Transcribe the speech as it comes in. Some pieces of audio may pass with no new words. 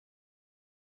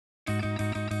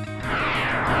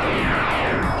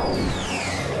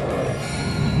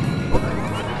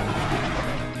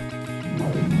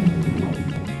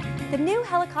new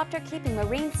helicopter keeping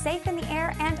Marines safe in the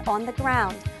air and on the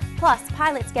ground. Plus,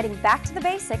 pilots getting back to the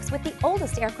basics with the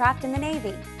oldest aircraft in the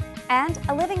Navy. And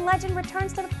a living legend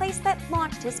returns to the place that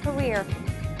launched his career.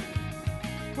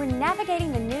 We're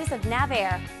navigating the news of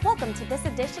NAVAIR. Welcome to this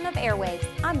edition of Airwaves.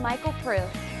 I'm Michael Prue.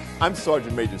 I'm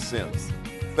Sergeant Major Sims.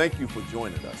 Thank you for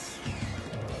joining us.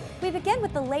 We begin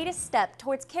with the latest step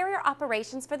towards carrier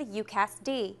operations for the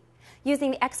ucas-d.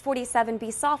 Using the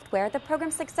X-47B software, the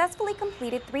program successfully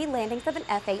completed 3 landings of an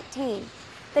F-18.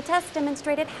 The test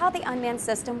demonstrated how the unmanned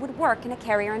system would work in a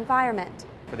carrier environment.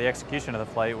 For the execution of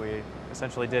the flight, we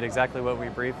essentially did exactly what we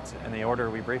briefed in the order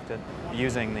we briefed it,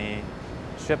 using the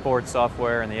shipboard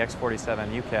software and the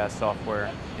X-47 UCAS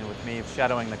software, with me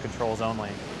shadowing the controls only,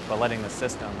 but letting the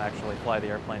system actually fly the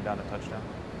airplane down to touchdown.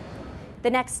 The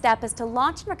next step is to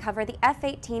launch and recover the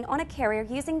F-18 on a carrier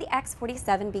using the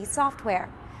X-47B software.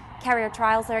 Carrier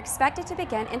trials are expected to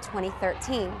begin in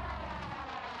 2013.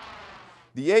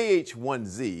 The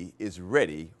AH-1Z is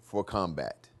ready for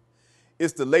combat.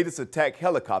 It's the latest attack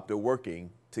helicopter working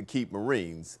to keep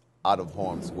Marines out of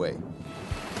harm's way.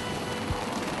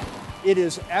 It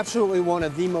is absolutely one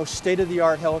of the most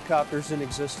state-of-the-art helicopters in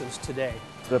existence today.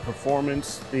 The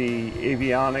performance, the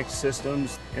avionics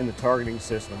systems, and the targeting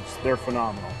systems, they're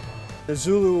phenomenal. The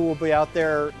Zulu will be out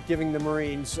there giving the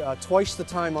Marines twice the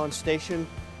time on station,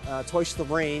 twice the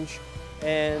range,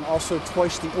 and also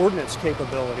twice the ordnance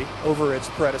capability over its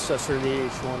predecessor, the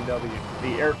AH-1W.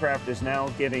 The aircraft is now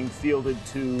getting fielded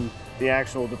to the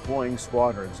actual deploying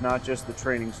squadrons, not just the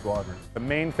training squadrons. The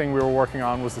main thing we were working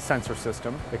on was the sensor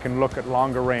system. It can look at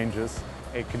longer ranges.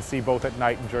 It can see both at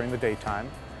night and during the daytime.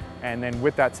 And then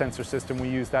with that sensor system, we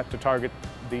use that to target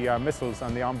the missiles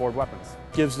on the onboard weapons.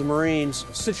 Gives the Marines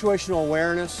situational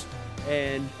awareness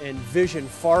and vision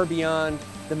far beyond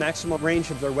the maximum range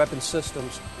of their weapon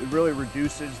systems. It really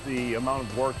reduces the amount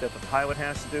of work that the pilot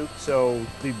has to do, so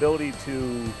the ability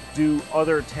to do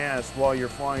other tasks while you're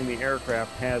flying the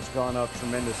aircraft has gone up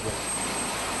tremendously.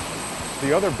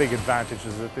 The other big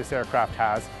advantages that this aircraft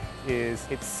has is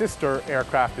its sister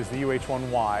aircraft is the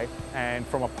UH-1Y, and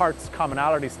from a parts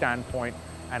commonality standpoint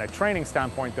and a training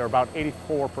standpoint, they're about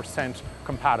 84%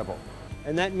 compatible.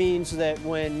 And that means that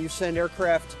when you send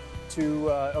aircraft to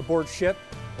aboard ship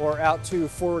or out to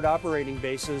forward operating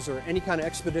bases or any kind of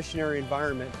expeditionary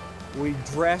environment, we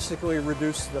drastically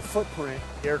reduce the footprint.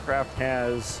 The aircraft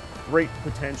has great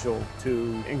potential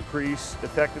to increase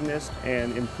effectiveness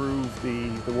and improve the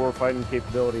warfighting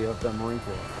capability of the Marine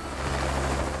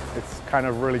Corps. It's kind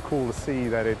of really cool to see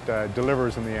that it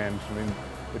delivers in the end. I mean,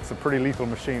 it's a pretty lethal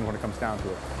machine when it comes down to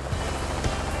it.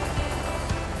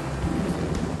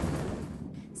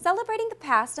 Celebrating the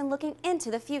past and looking into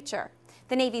the future.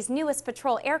 The Navy's newest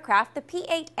patrol aircraft, the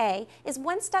P-8A, is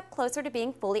one step closer to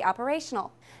being fully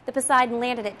operational. The Poseidon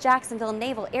landed at Jacksonville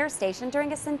Naval Air Station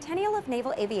during a Centennial of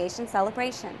Naval Aviation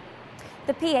celebration.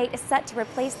 The P-8 is set to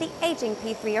replace the aging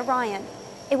P-3 Orion.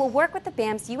 It will work with the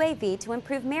BAM's UAV to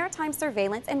improve maritime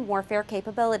surveillance and warfare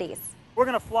capabilities. We're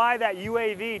going to fly that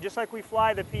UAV just like we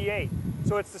fly the P-8.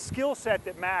 So it's the skill set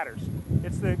that matters.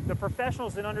 It's the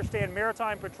professionals that understand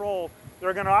maritime patrol.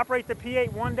 They're going to operate the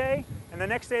P-8 one day, and the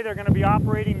next day they're going to be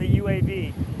operating the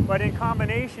UAV. But in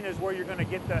combination is where you're going to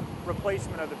get the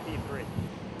replacement of the P-3.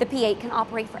 The P-8 can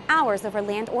operate for hours over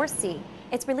land or sea.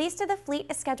 Its release to the fleet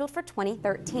is scheduled for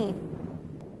 2013.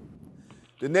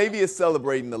 The Navy is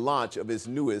celebrating the launch of its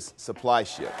newest supply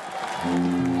ship.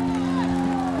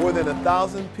 More than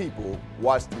 1,000 people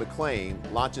watched the McLean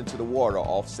launch into the water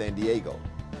off San Diego.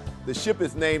 The ship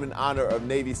is named in honor of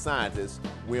Navy scientist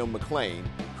William McLean,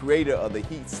 creator of the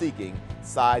heat-seeking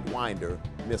Sidewinder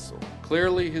missile.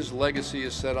 Clearly, his legacy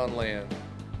is set on land,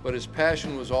 but his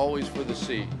passion was always for the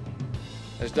sea.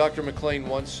 As Dr. McLean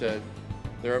once said,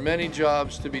 there are many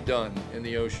jobs to be done in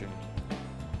the ocean.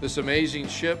 This amazing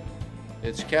ship,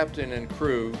 its captain and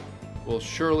crew, will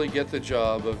surely get the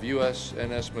job of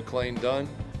USNS McLean done.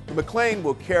 The McLean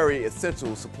will carry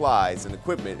essential supplies and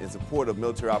equipment in support of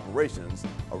military operations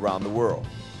around the world.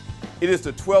 It is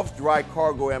the 12th dry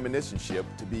cargo ammunition ship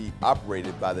to be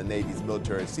operated by the Navy's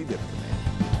Military Sealift Command.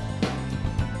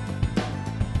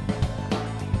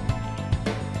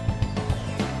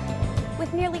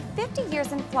 With nearly 50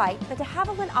 years in flight, the de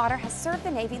Havilland Otter has served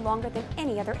the Navy longer than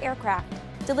any other aircraft.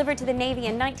 Delivered to the Navy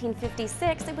in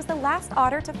 1956, it was the last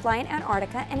Otter to fly in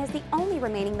Antarctica and is the only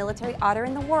remaining military Otter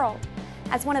in the world.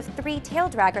 As one of 3 tail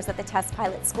draggers at the test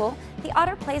pilot school, the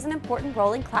Otter plays an important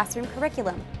role in classroom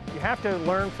curriculum. You have to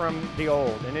learn from the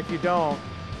old, and if you don't,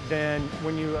 then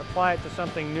when you apply it to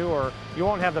something newer, you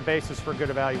won't have the basis for good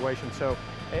evaluation. So,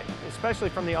 especially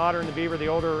from the Otter and the Beaver, the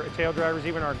older tail draggers,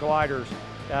 even our gliders,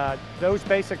 those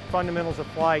basic fundamentals of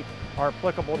flight are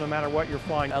applicable no matter what you're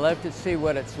flying. I love to see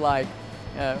what it's like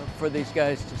for these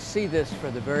guys to see this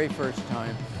for the very first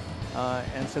time,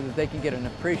 and so that they can get an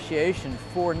appreciation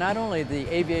for not only the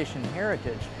aviation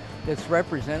heritage that's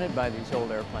represented by these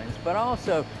old airplanes, but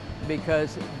also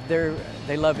because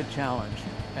they love a challenge,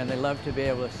 and they love to be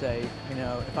able to say, you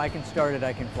know, if I can start it,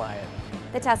 I can fly it.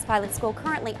 The Test Pilot School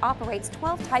currently operates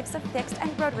 12 types of fixed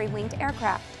and rotary winged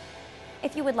aircraft.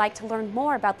 If you would like to learn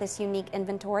more about this unique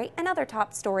inventory and other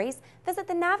top stories, visit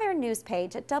the NAVAIR news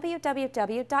page at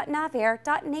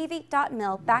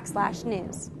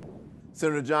www.navair.navy.mil/news.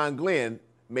 Senator John Glenn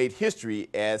made history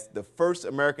as the first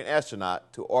American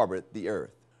astronaut to orbit the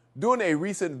Earth. During a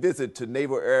recent visit to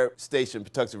Naval Air Station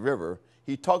Patuxent River,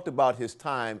 he talked about his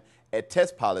time at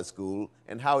Test Pilot School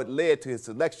and how it led to his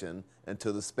selection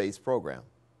into the space program.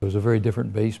 It was a very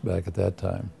different base back at that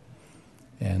time.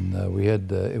 And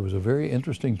it was a very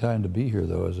interesting time to be here,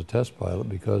 though, as a test pilot,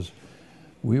 because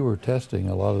we were testing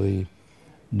a lot of the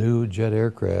new jet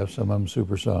aircraft, some of them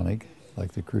supersonic,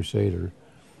 like the Crusader,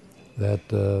 but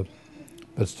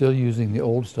still using the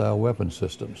old-style weapon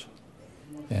systems,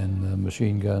 and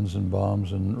machine guns and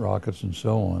bombs and rockets and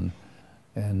so on.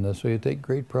 And so you take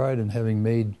great pride in having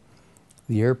made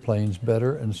the airplanes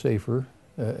better and safer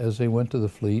as they went to the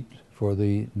fleet for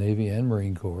the Navy and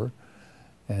Marine Corps.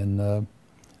 And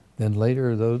then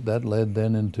later, that led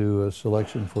then into a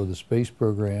selection for the space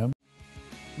program.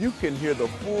 You can hear the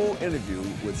full interview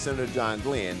with Senator John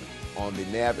Glenn on the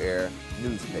NAVAIR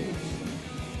news page.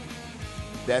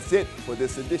 That's it for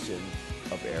this edition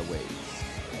of Airwaves.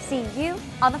 See you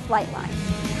on the flight line.